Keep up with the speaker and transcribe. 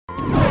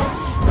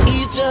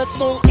just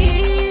so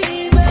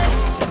easy,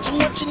 but too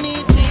much you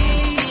need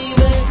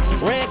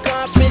TV. Red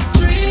carpet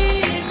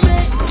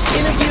treatment,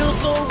 interview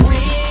so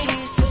recent.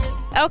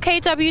 Okay,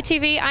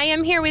 WTV, I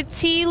am here with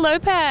T.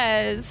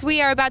 Lopez. We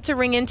are about to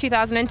ring in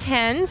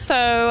 2010,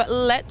 so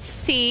let's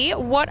see.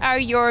 What are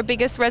your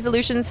biggest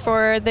resolutions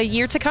for the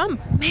year to come?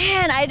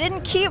 Man, I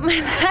didn't keep my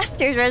last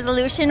year's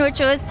resolution, which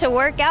was to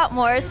work out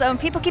more. So when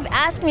people keep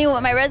asking me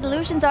what my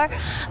resolutions are,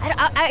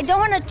 I don't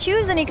want to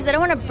choose any because I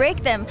don't want to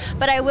break them.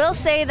 But I will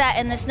say that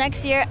in this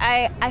next year,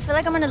 I feel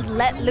like I'm going to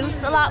let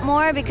loose a lot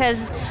more because,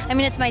 I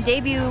mean, it's my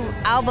debut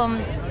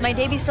album, my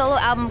debut solo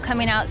album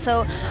coming out.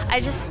 So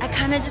I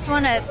kind of just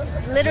want to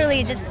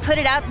literally just put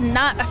it out,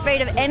 not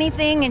afraid of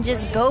anything, and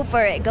just go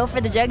for it. Go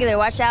for the jugular.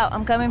 Watch out.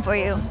 I'm coming for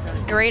you.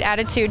 Great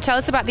attitude. Tell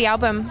us about the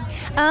album.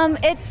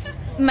 It's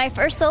my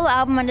first solo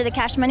album under the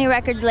Cash Money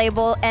Records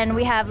label, and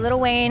we have Lil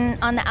Wayne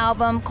on the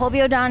album,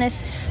 Colby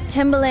O'Donis,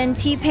 Timbaland,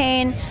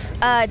 T-Pain,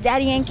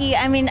 Daddy Yankee.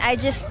 I mean, I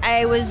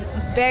was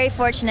very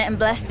fortunate and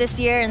blessed this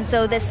year, and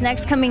so this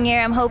next coming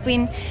year I'm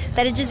hoping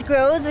that it just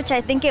grows, which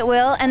I think it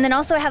will. And then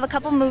also I have a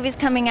couple movies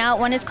coming out.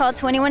 One is called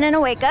 21 and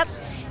a Wake Up,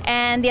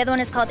 and the other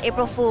one is called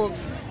April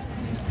Fools.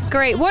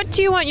 Great. What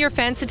do you want your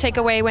fans to take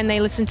away when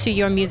they listen to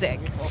your music?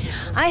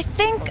 I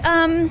think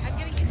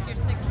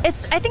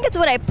it's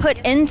what I put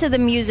into the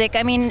music.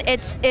 I mean,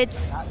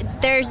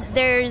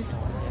 there's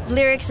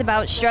lyrics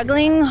about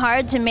struggling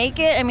hard to make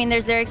it. I mean,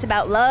 there's lyrics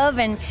about love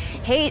and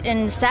hate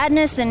and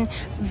sadness and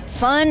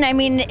fun. I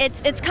mean,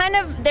 it's kind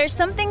of, there's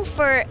something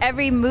for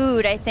every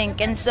mood, I think.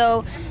 And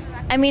so,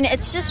 I mean,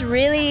 it's just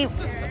really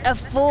a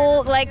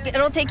full, like,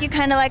 it'll take you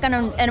kind of like on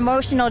an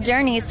emotional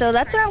journey. So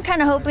that's what I'm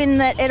kind of hoping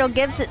that it'll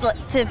give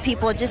to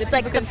people, just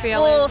like the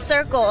full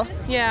circle.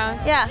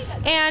 Yeah. Yeah.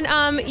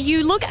 And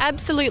you look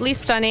absolutely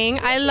stunning.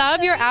 I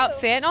love your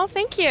outfit. Oh,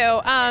 thank you.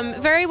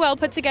 Very well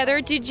put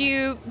together. Did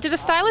a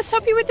stylist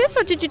help you with this,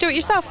 or did you do it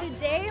yourself?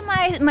 Today,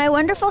 my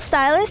wonderful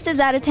stylist is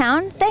out of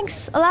town.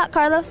 Thanks a lot,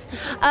 Carlos.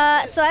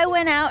 So I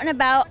went out and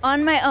about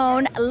on my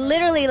own,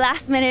 literally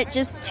last minute,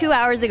 just 2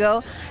 hours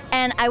ago.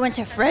 And I went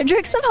to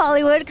Fredericks of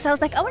Hollywood because I was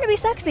like, I want to be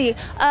sexy.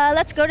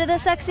 Let's go to the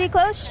sexy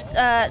clothes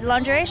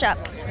lingerie shop.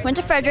 Went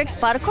to Fredericks,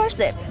 bought a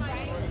corset.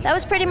 That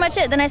was pretty much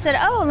it. Then I said,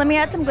 oh, let me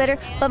add some glitter.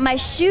 But my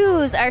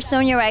shoes are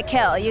Sonia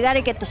Rykel. You got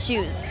to get the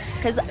shoes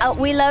because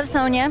we love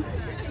Sonia,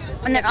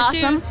 and they're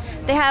awesome. Shoes.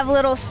 They have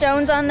little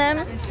stones on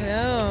them.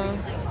 Oh.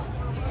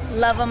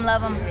 Love them,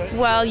 love them.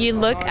 Well, you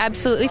look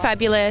absolutely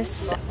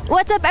fabulous.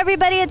 What's up,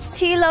 everybody? It's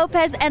T.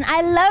 Lopez, and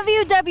I love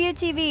you,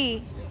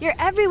 WTV. You're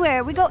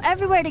everywhere. We go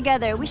everywhere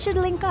together. We should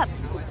link up.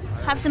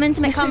 Have some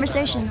intimate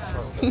conversations.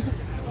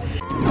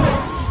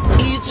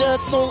 It's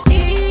just so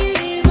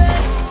easy,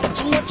 but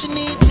too much you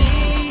need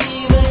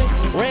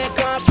TV. Red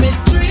carpet.